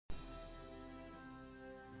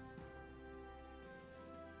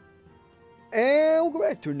And welcome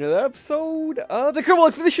back to another episode of the Kerbal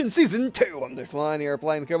Expedition Season 2. I'm this one here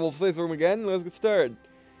playing the Kerbal Space Room again. Let's get started.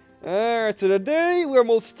 Alright, so today we're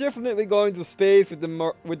most definitely going to space with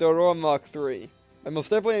the Aurora Mach 3. And most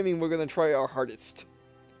definitely, I mean, we're going to try our hardest.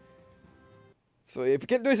 So if we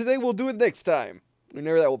can't do it today, we'll do it next time.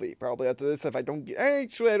 Whenever that will be. Probably after this if I don't get...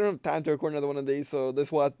 Actually, I don't have time to record another one of these, so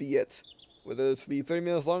this will have to be it. Whether this will be 30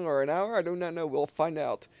 minutes long or an hour, I do not know. We'll find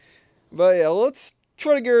out. But yeah, let's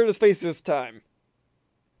try to get her to space this time.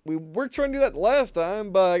 We were trying to do that last time,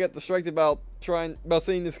 but I got distracted about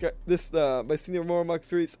seeing the Aurora Mach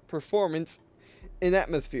 3's performance in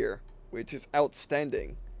atmosphere, which is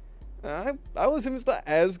outstanding. I would assume it's not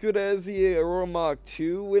as good as the Aurora Mach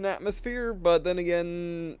 2 in atmosphere, but then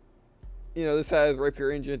again, you know, this has Rapier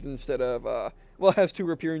engines instead of, well, it has two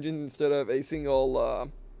Rapier engines instead of a single,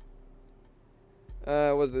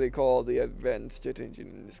 what do they call the advanced jet engine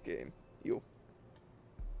in this game?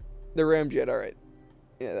 The ramjet, alright.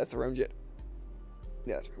 Yeah, that's a ramjet.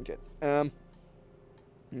 Yeah, that's a ramjet.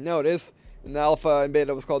 No, it is. In the Alpha and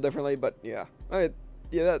Beta was called differently, but yeah. Alright,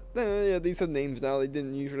 yeah, yeah, these have names now. They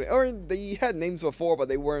didn't usually, or they had names before, but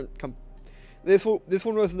they weren't, this one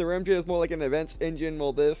wasn't the ramjet, it's more like an advanced engine,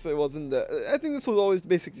 while this, it wasn't the, I think this was always the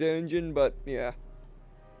basic jet engine, but yeah.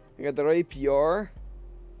 You got the Rapier.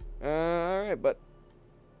 Alright, but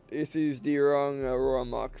this is the wrong Aurora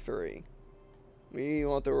Mach 3. We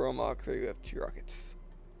want the Aurora Mach 3 with 2 rockets.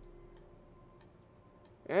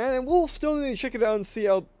 And then we'll still need to check it out and see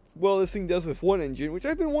how well this thing does with one engine, which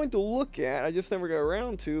I've been wanting to look at. I just never got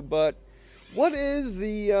around to. But what is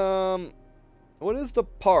the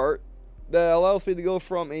part that allows me to go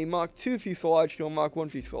from a Mach 2 fuselage to a Mach 1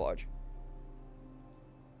 fuselage?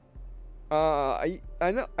 I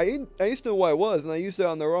used to know what it was, and I used it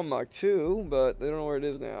on the Aurora Mach 2, but I don't know where it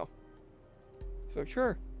is now. So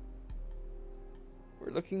sure.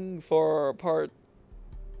 We're looking for a part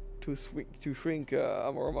to shrink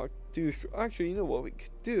Aurora Mach 2. Actually, you know what we could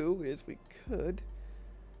do is we could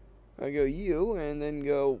go U and then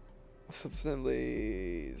go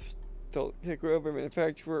subassembly, take over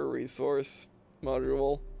manufacturer, resource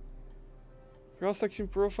module, cross section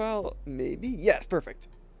profile, maybe. Yes, perfect.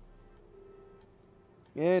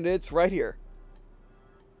 And it's right here.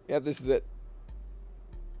 Yep, this is it.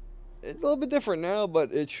 It's a little bit different now,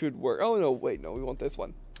 but it should work. Oh, no, wait, no, we want this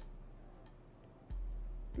one.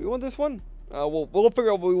 Do we want this one? We'll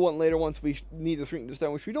figure out what we want later once we need to shrink this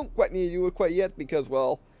down, which we don't quite need to do it quite yet because,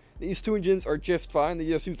 well, these two engines are just fine. They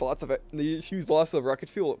just use lots of it. They just use lots of rocket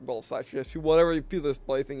fuel, well, slash whatever fuel this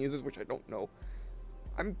play thing uses, which I don't know.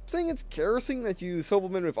 I'm saying it's kerosene that you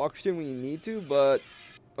supplement with oxygen when you need to, but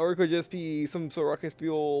or it could just be some sort of rocket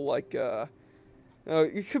fuel like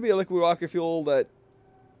it could be a liquid rocket fuel that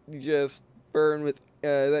you just burn with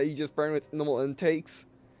normal intakes,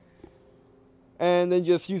 and then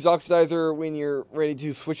just use oxidizer when you're ready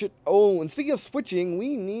to switch it. Oh, and speaking of switching,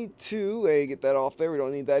 we need to get that off there. We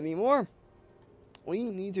don't need that anymore. We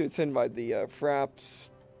need to send by the Fraps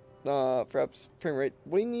frame rate.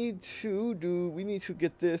 We need to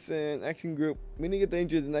get this in action group. We need to get the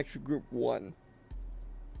engines in action group 1.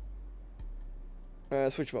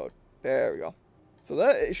 Switch mode. There we go. So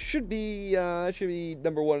that should be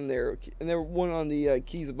number 1 in there, and number 1 on the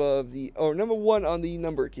keys above the, or number 1 on the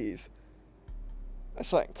number keys. I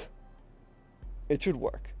think it should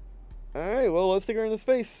work. All right, well, let's take her into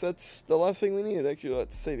space. That's the last thing we needed. Actually,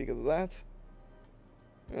 let's say because of that.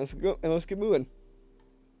 And let's go and let's get moving.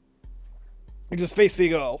 Into space we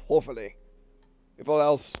go. Hopefully,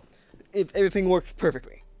 if everything works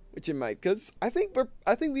perfectly, which it might, because I think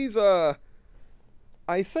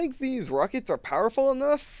these rockets are powerful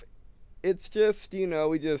enough. It's just, you know,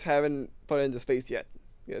 we just haven't put it into space yet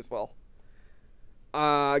as well.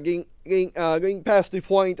 Getting past the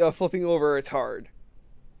point of flipping over, it's hard.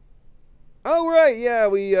 Oh, right, yeah,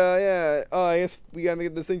 I guess we gotta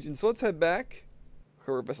make this engine, so let's head back.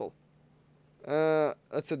 Cover vessel.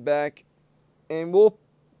 Let's head back, and we'll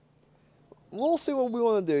see what we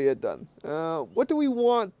want to do yet done. What do we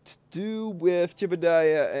want to do with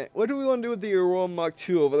Jebediah? What do we want to do with the Aurora Mach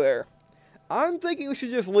 2 over there? I'm thinking we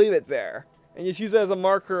should just leave it there and just use it as a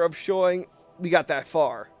marker of showing we got that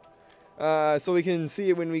far. So we can see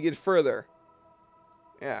it when we get further.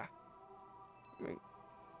 Yeah.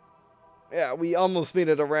 Yeah, we almost made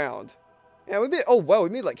it around. Yeah, we made, oh wow, we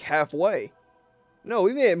made like halfway. No,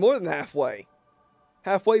 we made it more than halfway.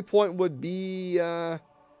 Halfway point would be right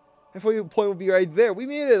there. We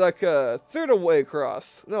made it like a third of the way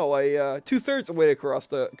across. No, 2/3 of the way across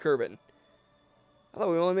the Kerbin. I thought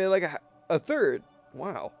we only made like a third.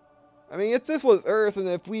 Wow. I mean, if this was Earth, and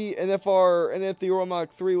if the Aurora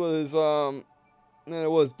Mach 3 was and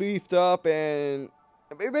it was beefed up, and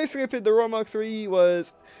basically if the Aurora Mach 3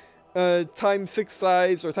 was times 6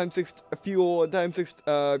 size, or times 6 fuel, and times 6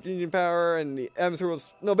 engine power, and the atmosphere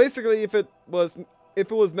was, no, basically if it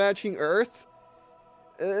was matching Earth,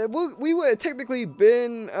 we would have technically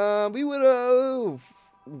been, we would have,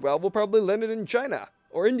 well, we'll probably landed in China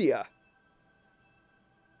or India.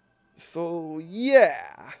 So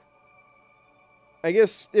yeah, I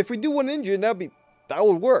guess if we do one engine, that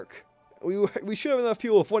would work. We should have enough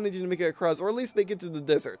fuel with one engine to make it across, or at least make it to the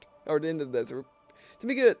desert, or the end of the desert. To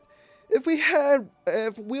make it, if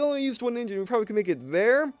we only used one engine, we probably could make it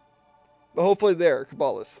there, but hopefully there,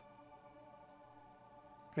 Kerbalis.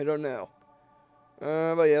 I don't know.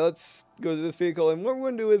 But yeah, let's go to this vehicle, and what we're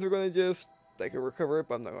going to do is we're going to just, I can recover it,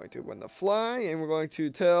 but I'm not going to. We're going to fly, and we're going to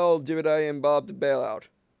tell Jebediah and Bob to bail out.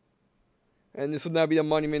 And this would not be a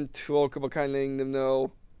monument to all Kerbal kind, letting them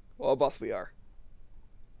know what a boss we are.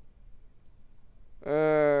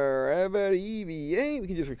 How about EVA? We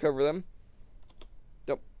can just recover them.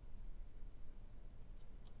 Nope.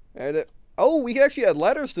 And oh, we can actually add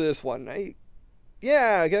ladders to this one.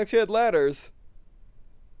 Yeah, I can actually add ladders.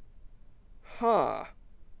 Huh.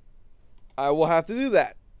 I will have to do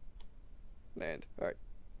that. Land. Alright.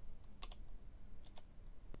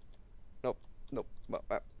 Nope. Nope.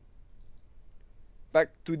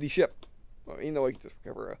 Back to the ship. Well, you know, I can just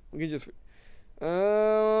recover. We can just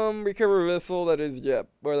recover a vessel that is Jeb,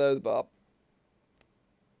 or that is Bob.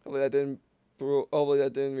 Hopefully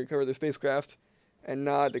that didn't recover the spacecraft, and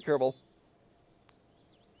not the Kerbal.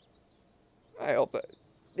 I hope that.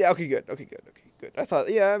 Yeah. Okay. Good. Okay. Good. Okay. Good. I thought.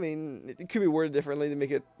 Yeah. I mean, it could be worded differently to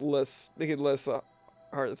make it less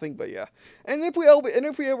hard to think, but yeah. And if we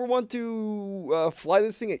ever want to fly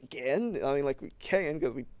this thing again, I mean, like we can,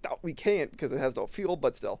 because we thought we can't, because it has no fuel,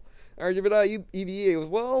 but still. Alright, Jebediah, EVA as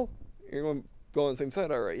well. You're going to go on the same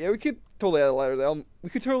side. Alright, yeah, we could totally add a ladder there. We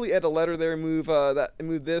could totally add a ladder there and move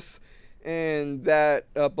move this and that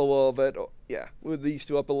up a little bit. Oh, yeah, move these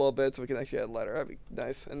two up a little bit so we can actually add a ladder. That'd be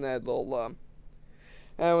nice. And add little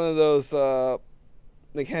add one of those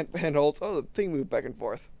like handholds. Oh, the thing moved back and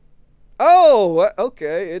forth. Oh,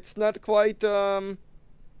 okay. It's not quite maybe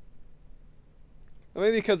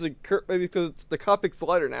because it's the cockpit's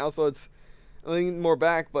lighter now, so it's leaning more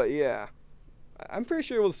back. But yeah, I'm pretty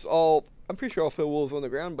sure all fuel was on the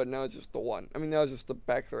ground, but now it's just the one. I mean, now it's just the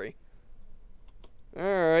back three. All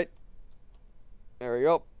right, there we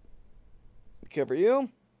go. Cover you. All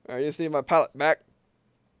right, just need my pilot back.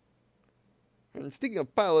 And speaking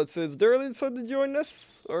of pilots, is Durley decided to join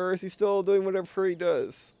us, or is he still doing whatever he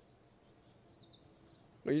does?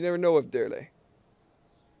 Well, you never know with Durley.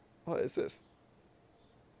 What is this?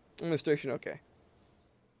 Administration, okay.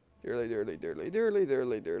 Durley. Dearly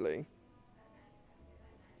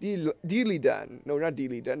Dan. No, not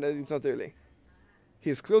Dearly Dan. It's not Durley.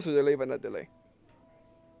 He's closer to Durley, but not Durley.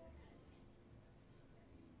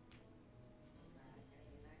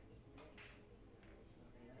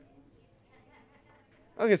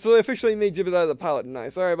 Okay, so they officially made Jebediah the pilot.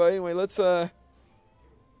 Nice. Alright, but anyway, let's, someone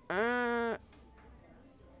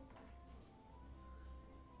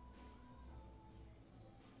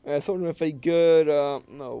with a good,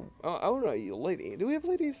 no, I don't know, a lady. Do we have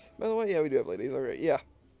ladies, by the way? Yeah, we do have ladies. Alright, yeah.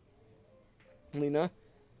 Lena.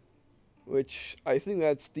 Which, I think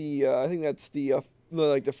that's the,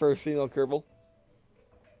 like, the first female Kerbal.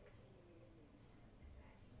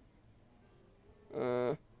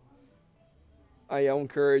 I own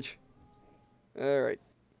courage. Alright.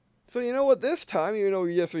 So, you know what, this time, even though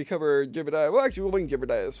we just recovered Jebediah, well, actually, we'll bring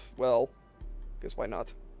Jebediah as well. Guess why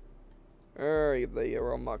not? Alright, the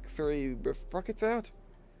Aurora Mach 3 rockets out.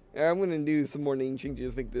 Yeah, I'm gonna do some more name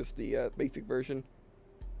changes, make this the basic version.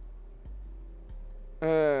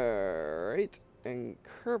 Alright, and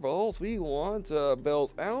Kerbals, we want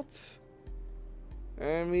bells out.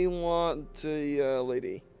 And we want the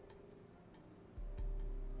lady.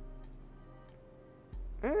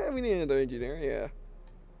 We need another engineer, yeah.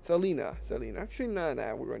 Selena. Actually, nah,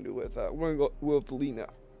 we're going to do with, we're going to go with Lena.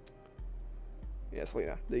 Yeah,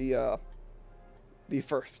 Selena. The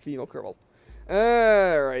first female Kerbal.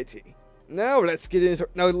 Alrighty. Now let's get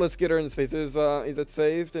her in space. Is it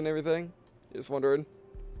saved and everything? Just wondering.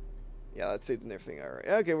 Yeah, that's saved and everything. Alright.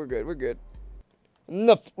 Okay, we're good.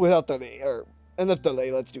 Enough without delay. Or enough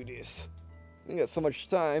delay. Let's do this. We got so much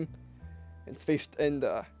time. And space and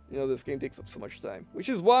you know, this game takes up so much time. Which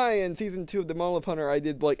is why in Season 2 of The Monolith Hunter I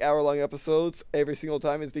did like hour-long episodes every single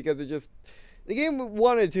time, is because it just... The game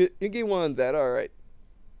wanted that, alright.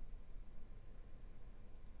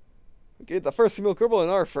 Okay, the first female Kerbal in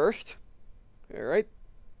our first. Alright.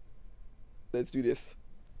 Let's do this.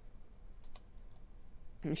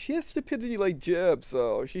 And she has stupidity like Jeb,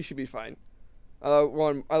 so she should be fine. I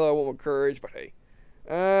want more courage, but hey.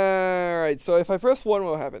 Alright, so if I press 1,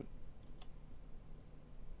 what will happen?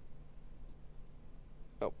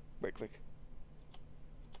 Oh, right click.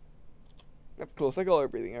 Up close, I call her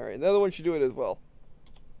breathing. Alright, the other one should do it as well.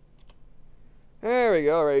 There we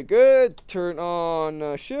go, alright, good. Turn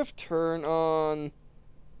on shift, turn on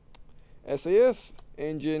SAS,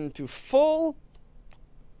 engine to full.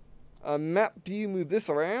 Map view, move this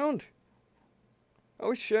around. I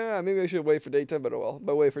wish, maybe I should wait for daytime, but oh well.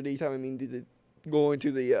 By wait for daytime, I mean go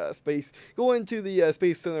into the space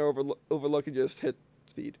center overlook and just hit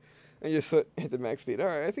speed. And just hit the max speed.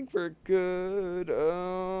 Alright, I think we're good.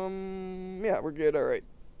 Yeah, we're good, alright.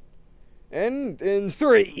 And in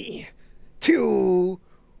 3, 2,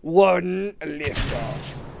 1, lift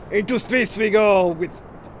off. Into space we go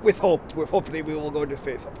with hope. Hopefully we will go into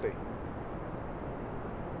space, hopefully.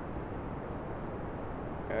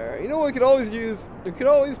 You know what we could always use? We could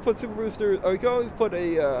always put super boosters, or we could always put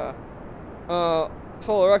a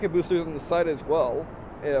solar rocket boosters on the side as well,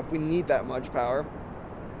 if we need that much power.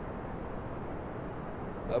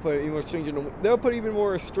 That'll put even more strain on the, that'll put even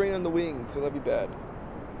more strain on the wings, so that'd be bad.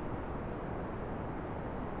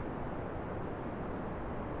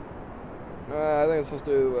 I think I'm supposed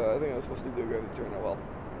to. I think I'm supposed to do a gravity turn. Oh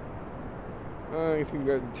well. I guess we can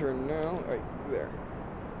gravity turn now. All right, there.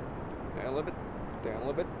 Down a little bit. Down a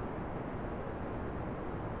little bit.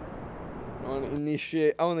 I want to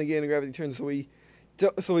initiate. I want to get a gravity turn, so we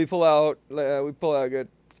pull out. We pull out a good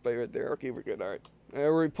spike right there. Okay, we're good. All right.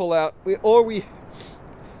 We pull out.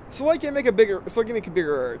 So I can make a bigger. So I can make a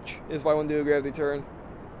bigger arch. Is why I want to do a gravity turn.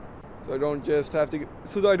 So I don't just have to.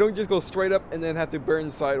 So that I don't just go straight up and then have to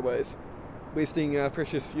burn sideways, wasting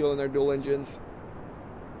precious fuel in our dual engines.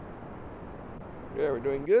 Yeah, we're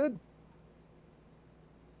doing good.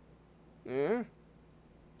 Yeah.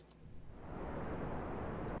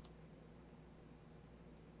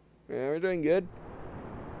 Yeah, we're doing good.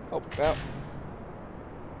 Oh, wow.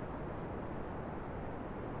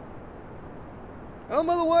 Oh,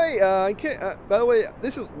 by the way, I can't. By the way,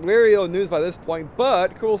 this is very old news by this point,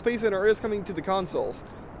 but Kerbal Space Center is coming to the consoles.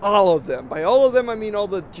 All of them. By all of them, I mean all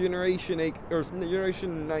the Generation 8 or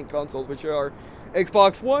Generation 9 consoles, which are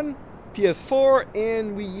Xbox One, PS4,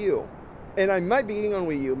 and Wii U. And I might be getting on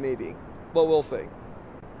Wii U, maybe, but we'll see.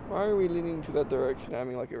 Why are we leaning to that direction? I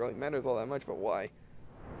mean, like it really matters all that much, but why?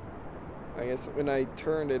 I guess when I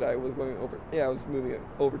turned it, I was going over. Yeah, I was moving it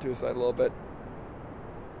over to the side a little bit.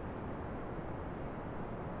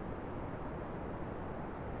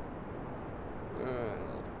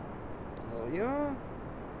 Well, yeah.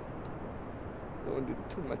 Don't want to do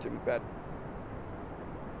too much, it'd be bad.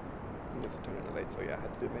 I guess I turned it late, so yeah, I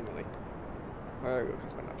had to do it manually. There we go,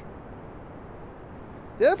 because why not?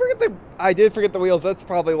 Did I forget the... I did forget the wheels, that's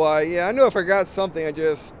probably why. Yeah, I knew I forgot something, I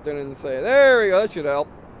just didn't say it. There we go, that should help.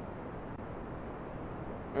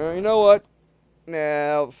 You know what? Nah,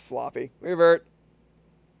 that was sloppy. Revert.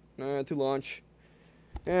 To launch.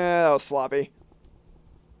 Yeah, that was sloppy.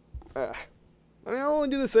 I mean, I only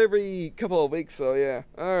do this every couple of weeks, so yeah.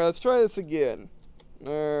 Alright, let's try this again.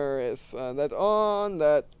 Alright, that on,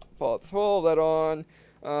 that fall, that on.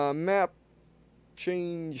 Map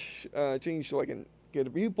change so I can get a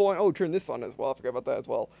viewpoint. Oh, turn this on as well. I forgot about that as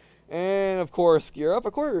well. And of course, gear up.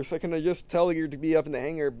 Of course, I can just tell the gear to be up in the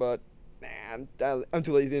hangar, but nah, I'm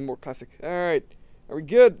too lazy and more classic. Alright, are we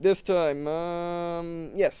good this time?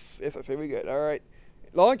 Yes, I say we're good. Alright,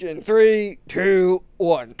 launch in 3, 2,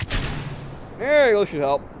 1. There you go, should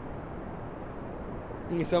help.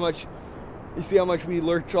 You see how much we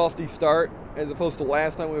lurch off the start, as opposed to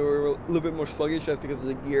last time we were a little bit more sluggish. That's because of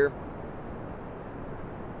the gear.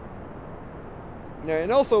 Yeah,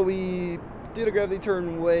 and also we did a gravity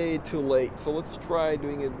turn way too late, so let's try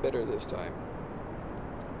doing it better this time.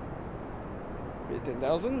 Okay,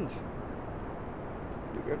 10,000.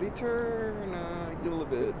 Do gravity turn. Do a little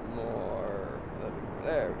bit more.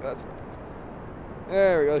 There, that's perfect.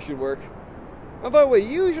 There we go. That should work. Oh, by the way,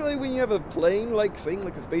 usually when you have a plane like thing,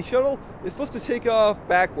 like a space shuttle, it's supposed to take off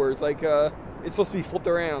backwards, like it's supposed to be flipped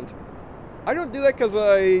around. I don't do that because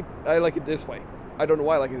I like it this way. I don't know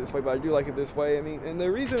why I like it this way, but I do like it this way. I mean, and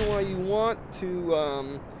the reason why you want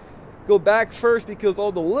to go back first, because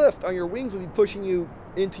all the lift on your wings will be pushing you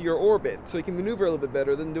into your orbit, so you can maneuver a little bit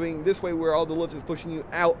better than doing this way, where all the lift is pushing you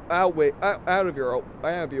out of your orbit, out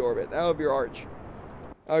of your arch,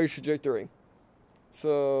 out of your trajectory.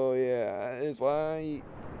 So yeah, that's why you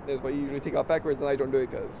usually take off backwards, and I don't do it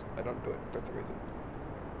because I don't do it for some reason.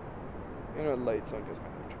 You know, late, so I guess why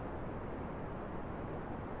not.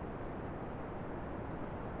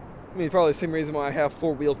 I mean, probably the same reason why I have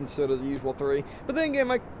 4 wheels instead of the usual 3. But then again,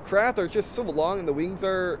 my craft are just so long and the wings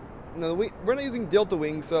are... No, we're not using delta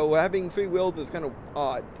wings, so having 3 wheels is kind of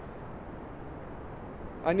odd.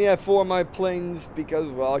 I need to have 4 of my planes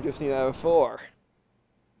because, well, I just need to have 4.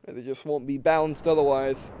 They just won't be balanced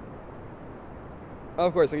otherwise.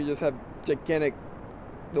 Of course, I could just have gigantic...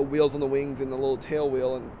 the wheels on the wings and the little tail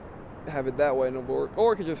wheel and have it that way and it'll work.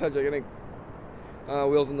 Or I could just have gigantic...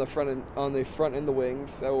 wheels on the front and the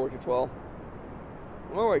wings. That will work as well.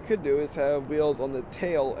 Or what I could do is have wheels on the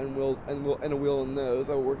tail and a wheel on the nose.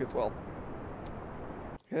 That will work as well.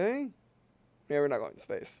 Okay. Yeah, we're not going to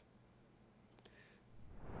space.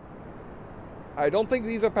 I don't think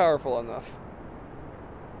these are powerful enough.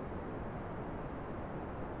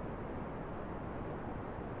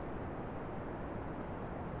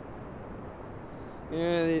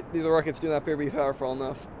 Yeah, these rockets do not appear to be powerful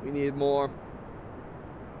enough. We need more.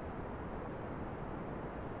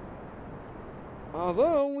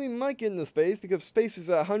 Although, we might get into space, because space is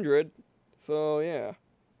at 100. So, yeah.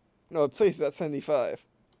 No, space is at 75.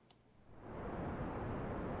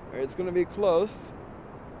 It's going to be close.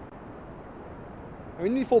 We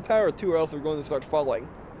need full power, too, or else we're going to start falling.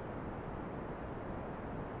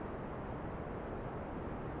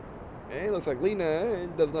 Okay, looks like Lena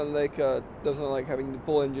does not like having the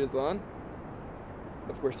pull engines on.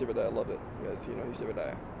 Of course, Jebediah loved it, because, you know, he's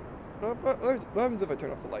Jebediah. What happens if I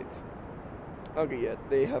turn off the lights? Okay, yeah,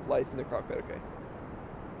 they have lights in the cockpit, okay.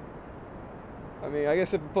 I mean, I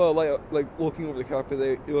guess if you put a light, like, looking over the cockpit,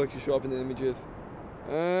 it will actually show up in the images.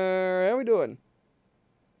 How we doing?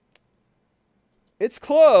 It's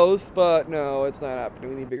close, but no, it's not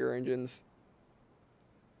happening. We need bigger engines.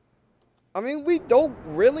 I mean, we don't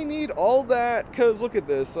really need all that, because look at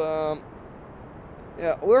this. Yeah,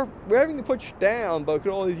 we're having to push down, but we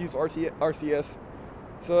could always use RCS.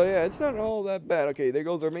 So, yeah, it's not all that bad. Okay, there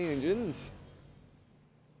goes our main engines.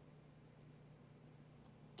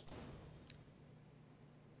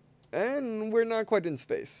 And we're not quite in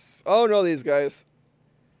space. Oh, no, these guys.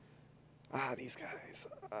 Ah, these guys.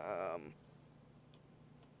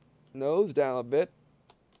 Nose down a bit.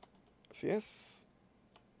 RCS.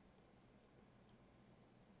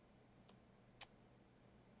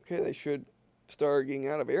 Okay, they should start getting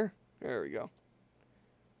out of here. There we go.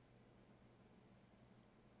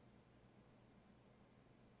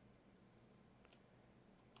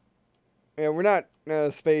 Yeah, we're not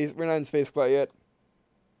space. We're not in space quite yet.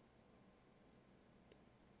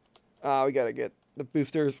 We gotta get the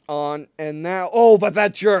boosters on, and now. Oh, but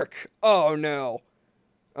that jerk! Oh no!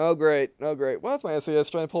 Oh great! Oh great! Well, that's my SAS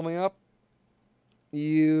trying to pull me up.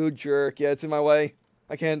 You jerk! Yeah, it's in my way.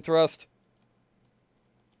 I can't thrust.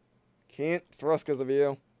 Can't thrust because of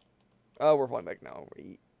you. Oh, we're flying back now.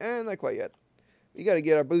 And not quite yet. We gotta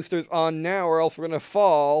get our boosters on now, or else we're gonna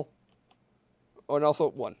fall. Oh, and also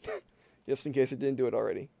 1. Just in case it didn't do it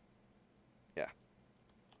already. Yeah.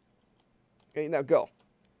 Okay, now go.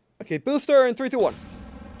 Okay, booster in 3, 2, 1.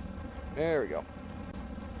 There we go.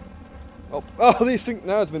 Oh, these things.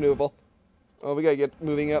 Now it's maneuverable. Oh, we gotta get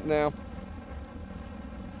moving up now.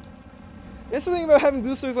 That's the thing about having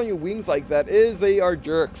boosters on your wings like that is they are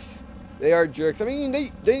jerks. They are jerks. I mean,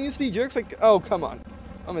 they used to be jerks like. Oh, come on.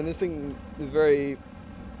 I mean, this thing is very.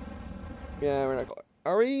 Yeah, we're not going.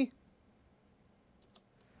 Are we?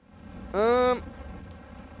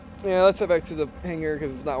 Yeah, let's head back to the hangar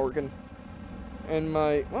because it's not working. And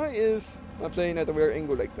why is my plane at the rear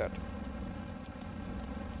angle like that?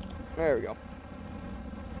 There we go.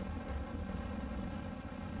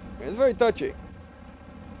 It's very touchy.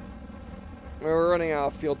 We're running out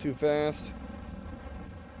of fuel too fast.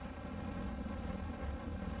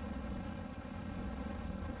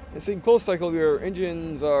 It's in close cycle, your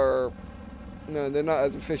engines are... No, they're not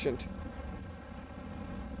as efficient.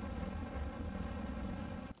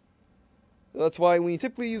 That's why when you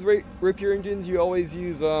typically use Rapier engines, you always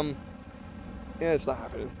use, yeah, it's not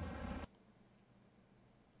happening.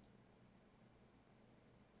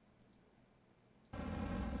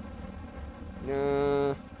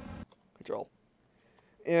 Control.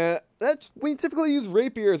 Yeah, that's when you typically use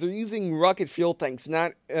Rapiers, they're using rocket fuel tanks,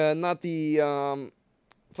 not the,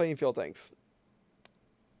 plane fuel tanks.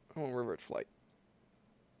 Oh, revert flight.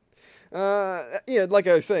 Yeah, like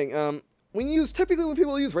I was saying, typically when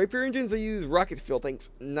people use Rapier engines, they use rocket fuel tanks,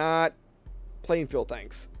 not plane fuel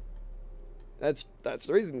tanks. That's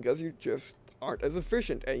the reason, because you just aren't as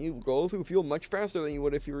efficient, and you go through fuel much faster than you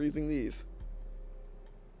would if you were using these.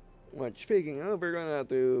 Which, speaking of, we're gonna have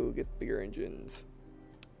to get bigger engines.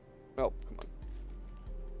 Oh, come on.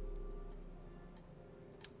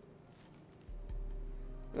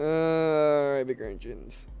 Alright, bigger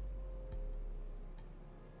engines.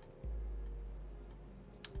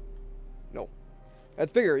 No.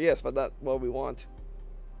 That's bigger, yes, but not what we want.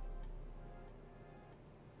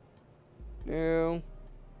 No.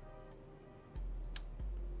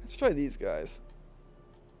 Let's try these guys.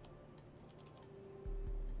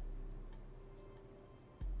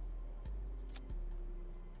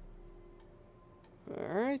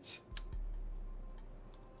 Alright.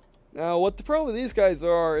 Now, what the problem with these guys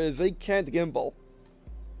are is they can't gimbal.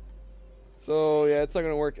 So, yeah, it's not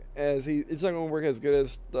gonna work as it's not gonna work as good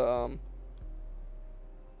as the,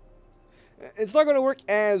 it's not gonna work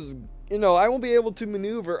as, you know, I won't be able to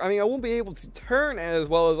maneuver. I mean, I won't be able to turn as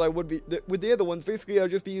well as I would be with the other ones. Basically, I'll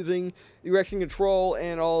just be using erection control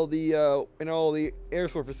and all the air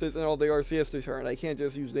surfaces and all the RCS to turn. I can't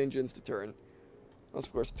just use the engines to turn. Unless,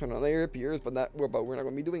 of course, turn on the air appears, but we're not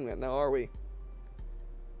going to be doing that now, are we?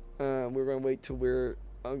 We're going to wait till we're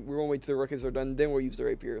going to wait till the rockets are done, then we'll use the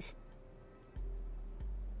rapiers.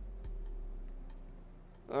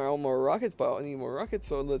 Alright, more rockets, but I need more rockets,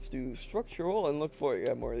 so let's do structural and look for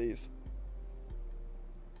more of these.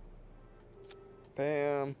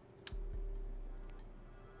 Bam.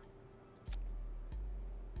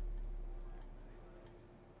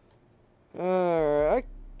 Alright,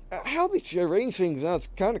 how they arrange things now, it's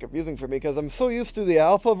kind of confusing for me because I'm so used to the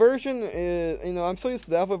alpha version. You know, I'm so used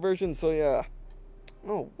to the alpha version, so yeah.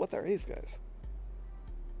 Oh, what are these guys?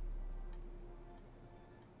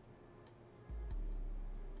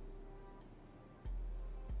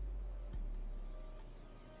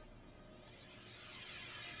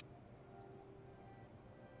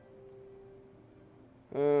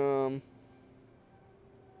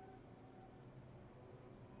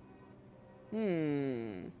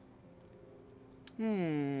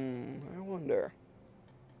 I wonder.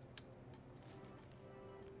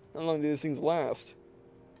 How long do these things last?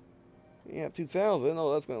 Yeah, 2,000.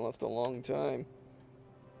 Oh, that's gonna last a long time.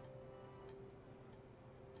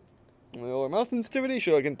 Well, our mouse sensitivity,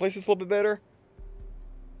 sure, I can place this a little bit better.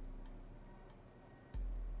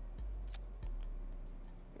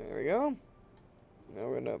 There we go. Now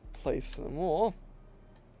we're gonna place some more.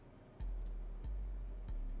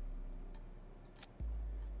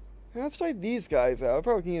 Let's try these guys out. I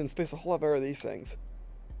probably can even space a whole lot better of these things.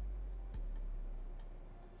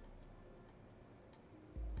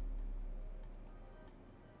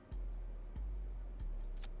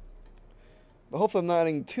 But hopefully I'm not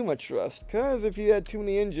adding too much thrust, because if you add too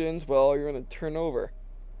many engines, well, you're going to turn over.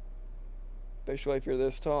 Especially if you're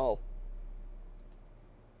this tall.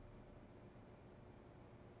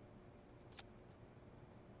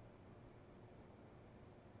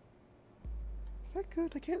 Is that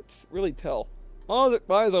good? I can't really tell. Oh, the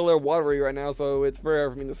eyes are a little watery right now, so it's very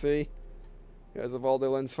hard for me to see because of all the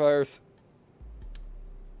lens fires.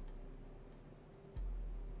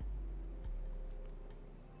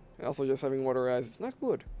 And also just having watery eyes is not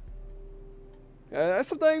good.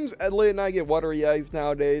 Sometimes at late night I get watery eyes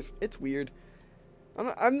nowadays. It's weird.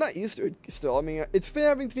 I'm not used to it still. I mean, it's been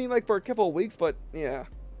having to be like for a couple of weeks, but yeah.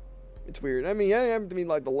 It's weird. I mean, I haven't to be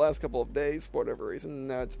like the last couple of days for whatever reason.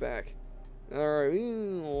 Now it's back. Alright,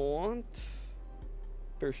 we want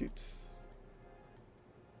parachutes.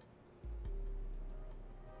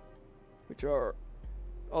 Which are...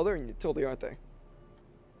 Oh, they're in utility, aren't they?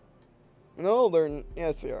 No, they're...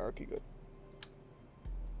 Yes, they are. Okay, good.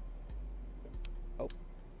 Oh.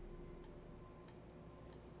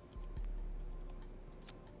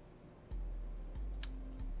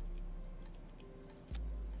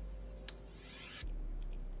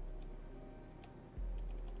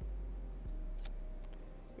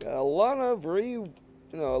 Got a lot of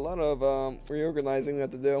reorganizing we have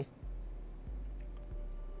to do.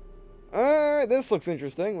 Alright, this looks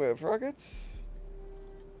interesting. We have rockets.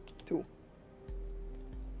 Two.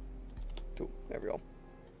 There we go.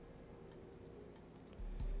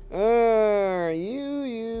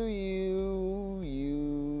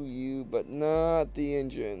 You, but not the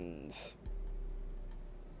engines.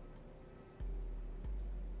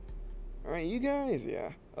 Alright, you guys,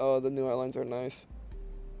 yeah. Oh, the new outlines are nice.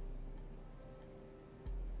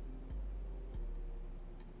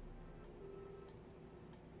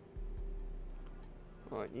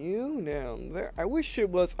 On you down there. I wish it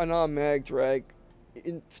was an automatic drag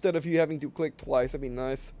instead of you having to click twice. That'd be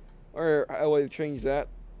nice. Or I would change that.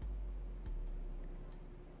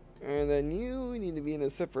 And then you need to be in a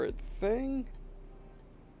separate thing.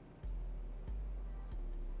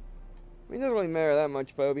 I mean, it doesn't really matter that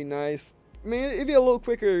much, but it'd be nice. I mean, it'd be a little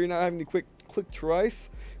quicker. You're not having to click twice,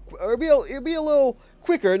 or it'd be a little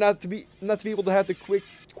quicker not to be able to have to click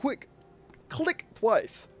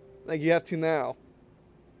twice like you have to now.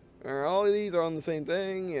 All of these are on the same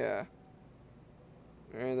thing, yeah.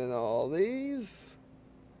 And then all these.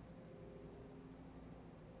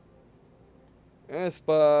 Yes,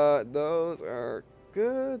 but those are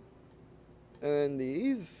good. And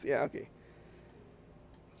these, yeah, okay.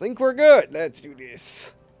 I think we're good. Let's do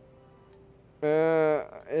this. Are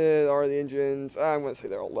the engines? I'm gonna say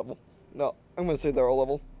they're all level. No, I'm gonna say they're all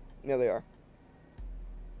level. Yeah, they are.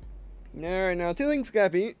 Alright, now two things can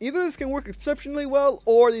happen. Either this can work exceptionally well,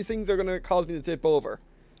 or these things are gonna cause me to tip over.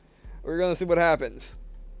 We're gonna see what happens.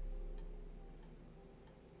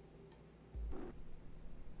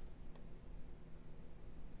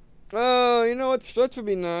 Oh, you know what? Stretch would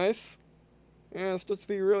be nice. Yeah, stretch would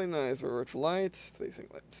be really nice. Virtual light,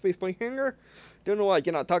 space point hanger. Don't know why I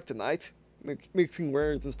cannot talk tonight. Mixing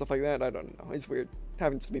words and stuff like that. I don't know. It's weird.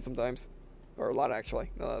 Happens to me sometimes, or a lot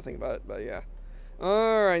actually. Now that I think about it, but yeah.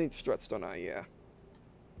 Alright, I need struts, don't I? Yeah.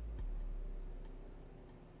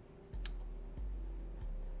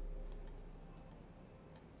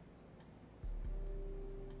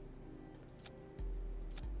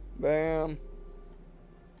 Bam.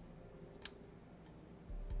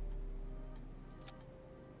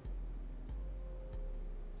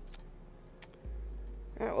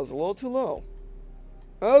 That was a little too low.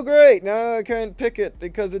 Oh, great! Now I can't pick it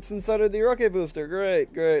because it's inside of the rocket booster.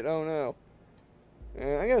 Great, great. Oh, no.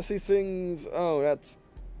 I guess these things... Oh, that's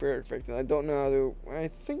perfect. I don't know how to... I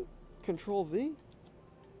think Control Z?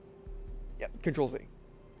 Yep, Control Z.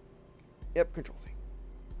 Yep, Control Z.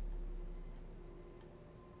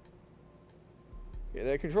 Yeah,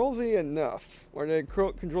 did I Control Z enough? Or did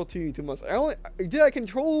I Control T too much? Did I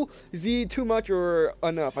Control Z too much or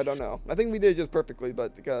enough? I don't know. I think we did it just perfectly,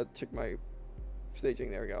 but I gotta check my staging.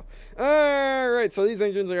 There we go. Alright, so these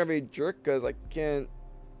engines are gonna be a jerk because I can't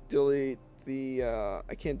delete the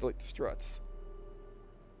struts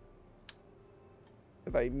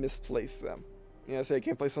if I misplace them. Yeah, say I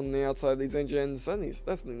can't place them on the outside of these engines. That needs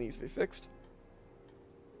to be fixed.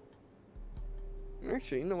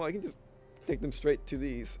 Actually, you know what? I can just take them straight to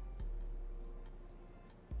these.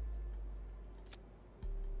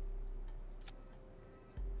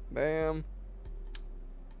 Bam.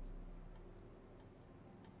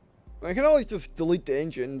 I can always just delete the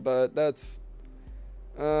engine, but that's...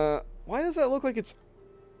 why does that look like it's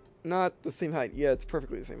not the same height? Yeah, it's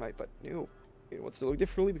perfectly the same height, but no. It wants to look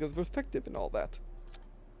differently because of perspective and all that.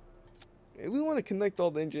 Okay, we want to connect all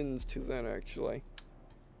the engines to that, actually.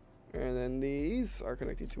 And then these are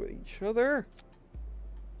connected to each other.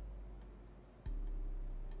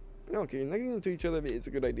 Okay, connecting them to each other is a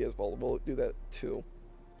good idea as well. We'll do that too.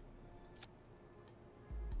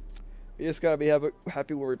 We just gotta be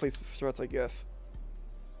happy we'll replace the struts, I guess.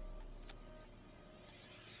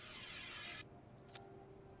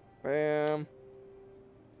 Bam.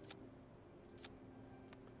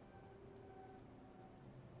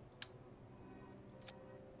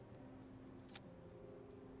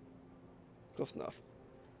 Close enough.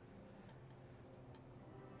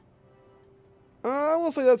 I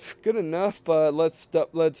will say that's good enough, but let's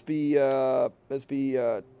be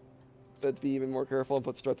even more careful and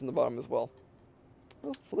put struts in the bottom as well.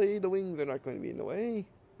 Hopefully the wings are not going to be in the way.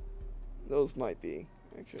 Those might be.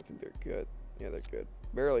 Actually, I think they're good. Yeah, they're good.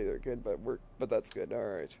 Barely they're good, but that's good. All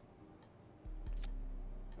right.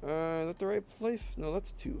 Is that the right place? No,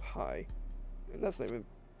 that's too high. And that's not even...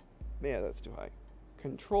 Yeah, that's too high.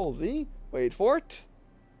 Control Z. Wait for it.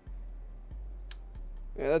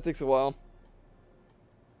 Yeah, that takes a while.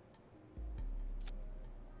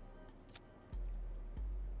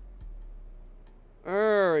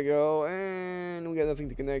 There we go, and we got nothing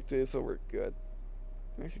to connect to, so we're good.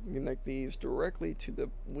 I can connect these directly to the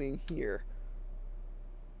wing here.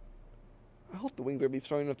 I hope the wings are be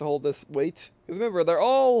strong enough to hold this weight. Because remember, they're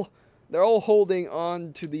all holding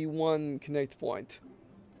on to the one connect point.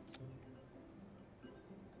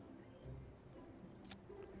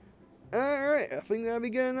 Alright, I think that'll be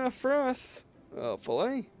good enough for us.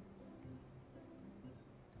 Hopefully.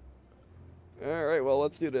 Alright, well,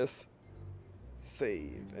 let's do this.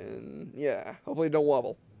 Save, and yeah, hopefully they don't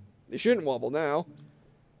wobble. They shouldn't wobble now.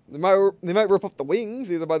 They might rip up the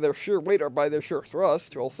wings, either by their sheer weight or by their sheer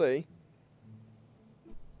thrust, we'll see.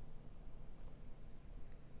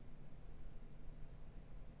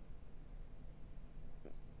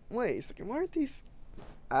 Wait a second, why aren't these...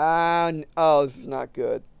 oh, this is not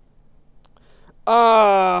good.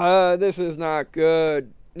 This is not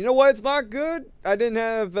good. You know why it's not good? I didn't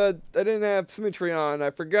have symmetry on.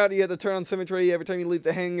 I forgot you had to turn on symmetry every time you leave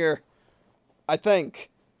the hangar. I think.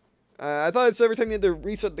 I thought it's every time you had to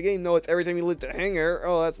reset the game. No, it's every time you leave the hangar.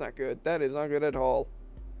 Oh, that's not good. That is not good at all.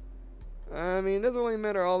 I mean, it doesn't really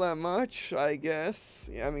matter all that much, I guess.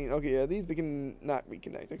 Yeah, I mean, okay, yeah, these we can not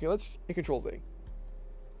reconnect. Okay, let's hit Control Z.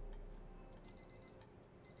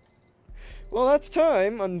 Well, that's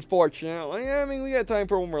time, unfortunately. I mean, we got time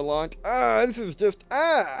for one more launch. This is just,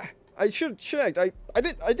 I should have checked. I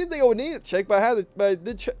didn't think I would need to check, but I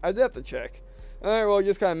did have to check. Alright, well,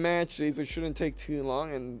 just gotta match these, which shouldn't take too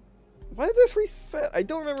long, and why did this reset? I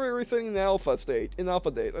don't remember it resetting in the alpha state, in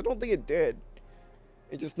alpha days. I don't think it did.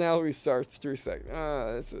 It just now restarts 3 seconds.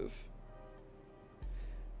 This is...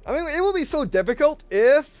 I mean, it will be so difficult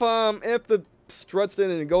if the struts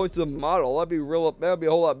didn't go into the model. That'd be a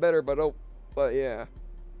whole lot better, but yeah.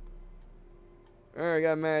 Alright,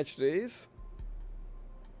 gotta match these.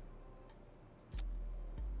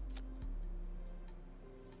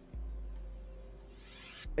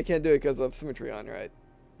 I can't do it because of symmetry on, right?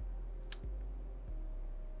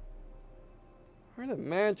 We're gonna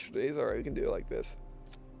match these. Alright, we can do it like this.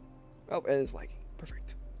 Oh, and it's lagging.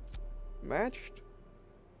 Perfect. Matched?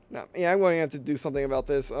 No, yeah, I'm going to have to do something about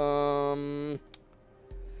this. This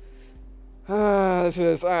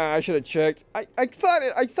is, I should have checked. I thought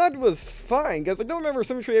it was fine, because I don't remember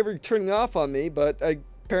symmetry ever turning off on me, but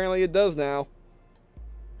apparently it does now.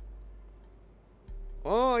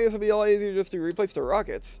 Oh, I guess it'd be a lot easier just to replace the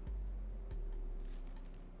rockets.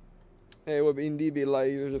 It would indeed be a lot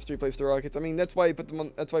easier just to replace the rockets. I mean, that's why I put them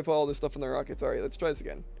on, that's why I put all this stuff on the rockets. Alright, let's try this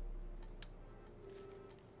again.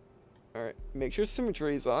 Alright, make sure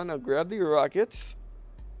symmetry is on. Now grab the rockets.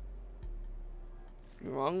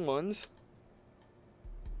 Wrong ones.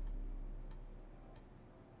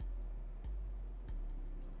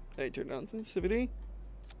 Hey, turn down sensitivity.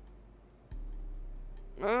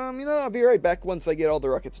 You know, I'll be right back once I get all the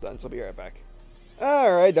rockets done, so I'll be right back.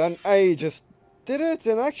 Alright, done. I just did it,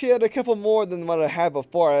 and actually had a couple more than what I had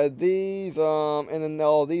before. I had these, and then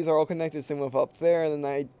these are all connected, same with up there, and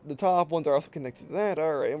then the top ones are also connected to that.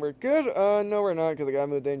 Alright, and we're good. No we're not, because I gotta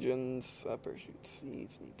move the engines. Parachute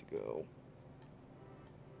seats need to go.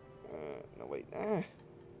 No wait, I'm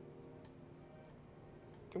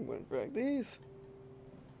gonna drag these.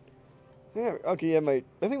 Yeah, okay, yeah, I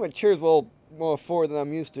think my chair's a little more forward than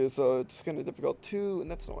I'm used to, so it's kind of difficult too, and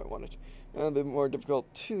that's not what I wanted. A bit more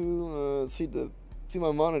difficult to see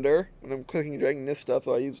my monitor when I'm clicking and dragging this stuff.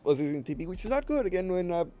 So I was using TP, which is not good. Again,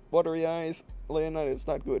 when watery eyes laying on it, it's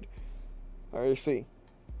not good. Alright, let's see.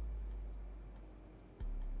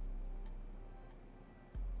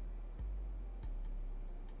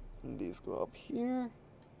 And these go up here.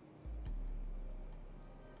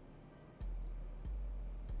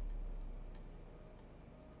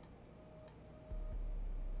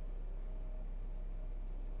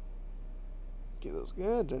 Okay, those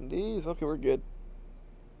good, and these, okay, we're good.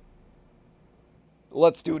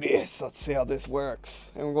 Let's do this. Let's see how this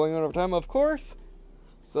works. And we're going on over time, of course.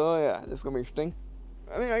 So yeah, this is gonna be interesting.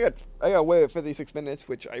 I mean, I got away with 56 minutes,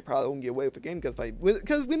 which I probably won't get away with again because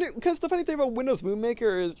the funny thing about Windows Movie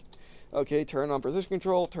Maker is, okay, turn on position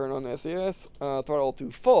control, turn on SAS, throttle to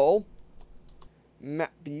full,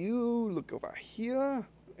 map view, look over here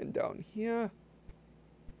and down here,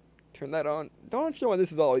 turn that on. Don't understand why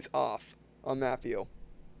this is always off on map view.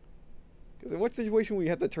 Because in what situation we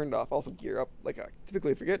have to turn it off? Also gear up, like I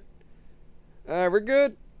typically forget. We're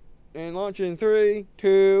good. And launch in 3,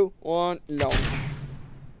 2, 1, launch.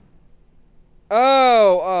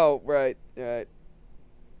 Oh, right. Well,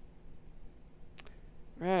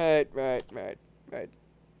 at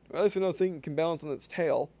least we know this thing can balance on its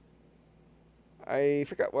tail. I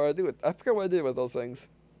forgot what I did with those things.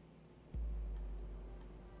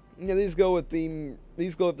 Yeah, these go with the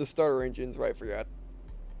starter engines, right? Forgot.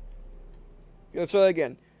 Let's try that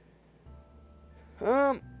again.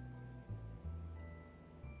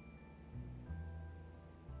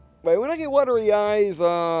 Wait, when I get watery eyes,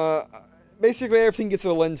 basically everything gets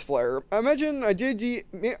a lens flare. Imagine a J.G.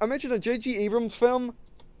 Abrams film,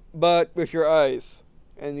 but with your eyes,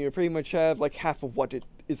 and you pretty much have like half of what it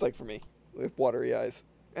is like for me with watery eyes.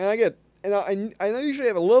 And I usually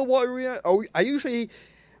have a little watery eye. Oh,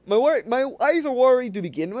 my eyes are watery to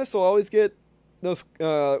begin with, so I always get those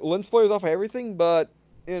lens flares off of everything, but,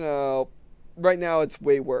 you know, right now it's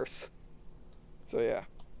way worse. So, yeah.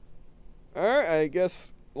 Alright, I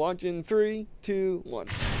guess launch in 3, 2, 1.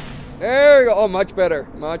 There we go. Oh, much better.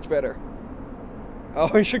 Much better. Oh,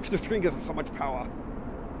 it shakes the screen because it's so much power.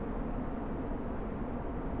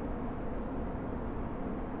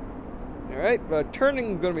 Alright, but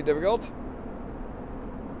turning is going to be difficult.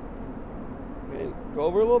 Okay, go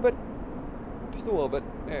over a little bit. Just a little bit.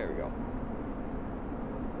 There we go.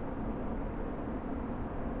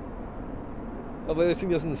 Hopefully this thing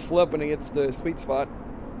doesn't flip when it gets to the sweet spot.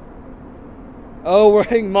 Oh, we're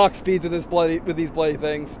hitting Mach speeds with these bloody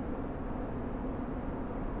things.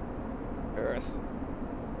 Earth.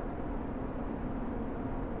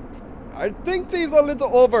 I think these are a little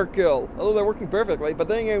overkill, although they're working perfectly. But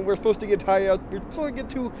then again, we're supposed to get high out. We're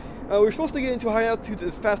supposed to get into high altitudes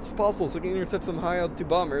as fast as possible, so we can intercept some high altitude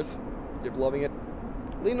bombers. You're loving it.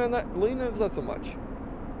 Lena, not so much.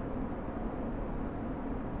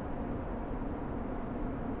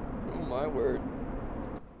 Oh my word!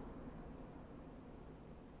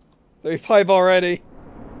 35 already.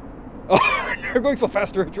 Oh, they're going so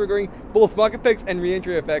fast. We're triggering both mock effects and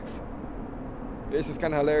re-entry effects. This is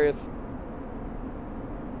kind of hilarious.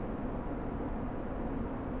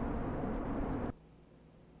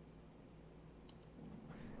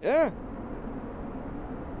 Yeah.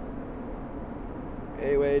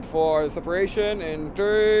 Okay, wait for separation in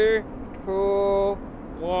 3, 2,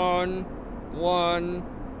 1, 1,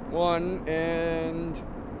 1, and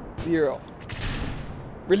 0.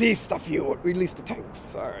 Release the fuel. Release the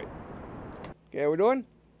tanks. All right. Okay, we're doing.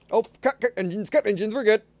 Oh, cut engines. We're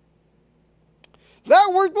good.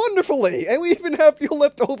 That worked wonderfully, and we even have fuel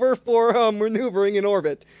left over for maneuvering in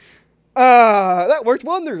orbit. That works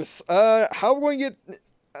wonders. How are we going to get?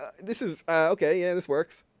 This is okay. Yeah, this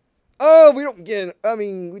works. Oh, we don't get. I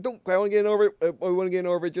mean, we don't. I want to get in orbit. We want to get in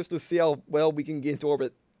orbit just to see how well we can get into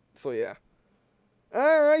orbit. So yeah.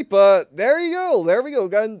 All right, but there you go. There we go.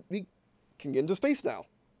 We can get into space now,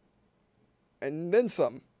 and then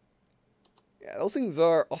some. Yeah, those things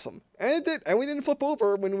are awesome, and it did. And we didn't flip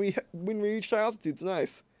over when we reached high altitudes.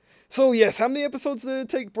 Nice. So yes, how many episodes did it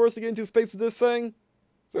take for us to get into space with this thing?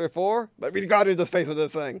 3 or 4, but we got into space with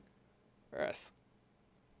this thing. Yes.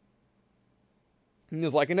 You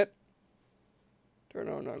just liking it? Turn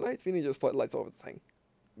on our lights. We need to just put lights over the thing.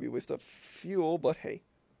 We waste of fuel, but hey.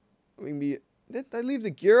 I mean, did I leave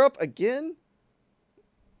the gear up again?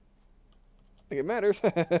 I think it matters.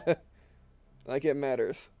 Like it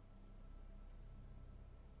matters.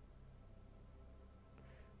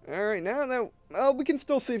 Alright, now we can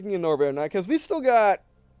still see if we can get in orbit or not, because we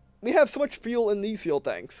have so much fuel in these fuel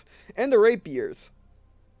tanks. And the rapiers.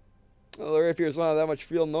 Well, the rapiers don't have that much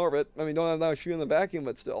fuel in orbit. I mean, don't have that much fuel in the vacuum,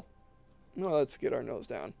 but still. Well, let's get our nose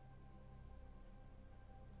down.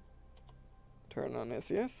 Turn on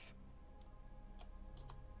SES.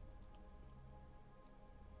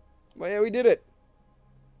 Well, yeah, we did it.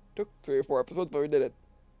 Took 3 or 4 episodes, but we did it.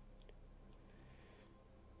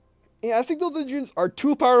 Yeah, I think those engines are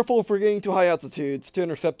too powerful for getting to high altitudes to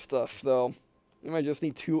intercept stuff, though. We might just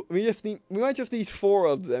need 2. We might just need 4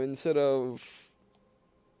 of them instead of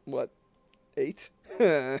what? 8?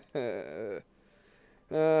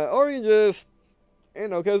 Or you just, you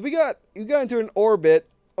know, because we got into an orbit,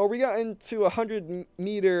 or we got into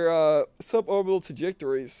 100-meter suborbital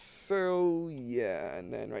trajectories. So yeah,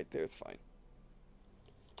 and then right there it's fine.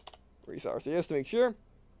 Reset RCS to make sure.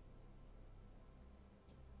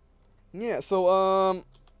 Yeah, so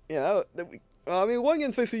yeah, I mean, one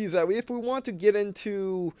can say use that. If we want to get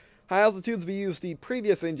into high altitudes, we use the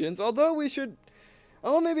previous engines. Although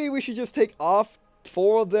maybe we should just take off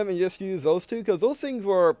 4 of them and just use those 2, because those things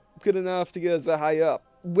were good enough to get us that high up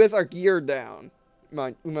with our gear down.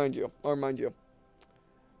 Mind you.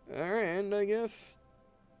 Alright, and I guess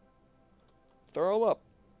throw up.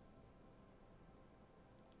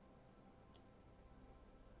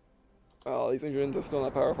 Oh, these engines are still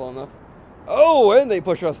not powerful enough. Oh, and they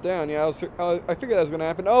push us down. Yeah, I figured that was gonna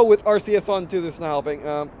happen. Oh, with RCS on too, this is not helping.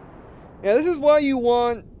 Yeah, this is why you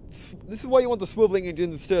want the swiveling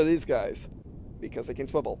engines instead of these guys, because they can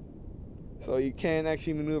swivel. So you can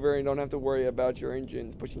actually maneuver and don't have to worry about your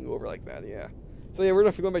engines pushing you over like that. Yeah. So yeah, we're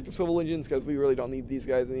definitely going back to swivel engines because we really don't need these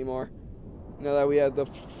guys anymore. Now that we had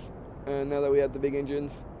the big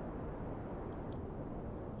engines.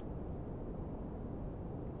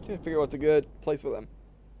 Can't figure out what's a good place for them.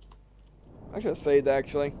 I should have saved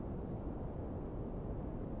actually.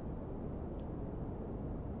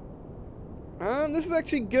 This is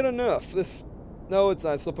actually good enough. No, it's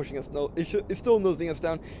not. It's still pushing us. No, it's still nosing us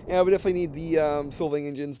down. Yeah, we definitely need the swiveling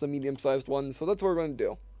engines, the medium-sized ones. So that's what we're going to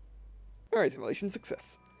do. Alright, simulation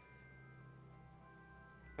success.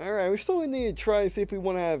 Alright, we still need to try to see if we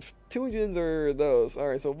want to have 2 engines or those.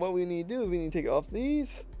 Alright, so what we need to do is we need to take off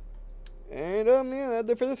these. And, yeah, that's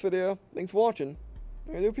it for this video. Thanks for watching.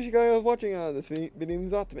 I do appreciate you guys watching this video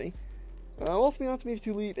means a lot to me. Also means a lot to me if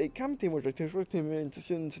you leave a comment which I think would be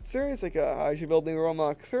interested in series, like how you should build the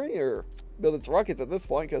Aurora 3 or build its rockets at this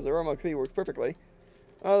point, because the Aurora 3 works perfectly.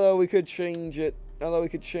 Although we could change it.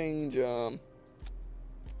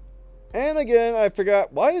 And again, I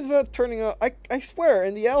forgot, why is that turning up? I swear,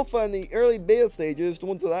 in the alpha and the early beta stages, the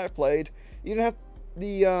ones that I played, you didn't have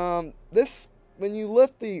the, when you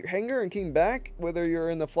left the hangar and came back, whether you're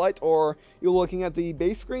in the flight or you're looking at the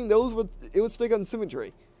base screen, it would stick on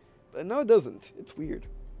symmetry. But no, it doesn't. It's weird.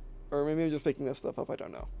 Or maybe I'm just making that stuff up, I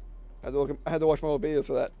don't know. I had to watch my old videos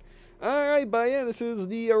for that. Alright, but yeah, this is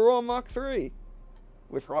the Aurora Mach 3.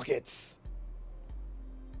 With rockets.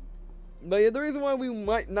 But yeah, the reason why we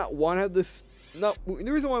might not want to have this... the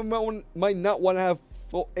reason why we might not want to have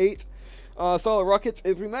full 8 solid rockets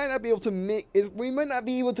is we might not be able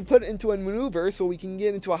to put it into a maneuver so we can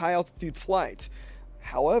get into a high altitude flight.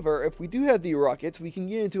 However, if we do have the rockets, we can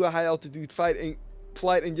get into a high altitude flight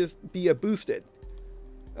and just be boosted.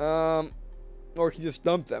 Or we can just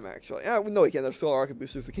dump them, actually. No, we can't. They're still rocket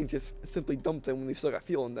boosters. We can't just simply dump them when they still got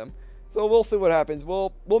fuel in them. So we'll see what happens.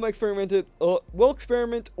 We'll experiment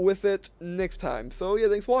with it next time. So yeah,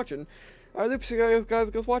 thanks for watching. I hope you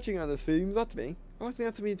guys watching on this video. Means not to me. I want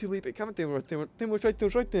to me to leave a comment. Tell me if you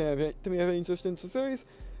have any assistance to the series.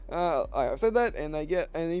 I have said that, and if you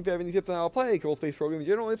have any tips on how to play Kerbal Space Program in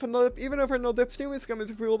general, even if I know tips too, it's coming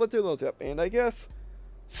to people that do know tip. And I guess,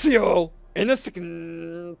 see you in a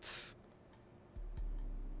second.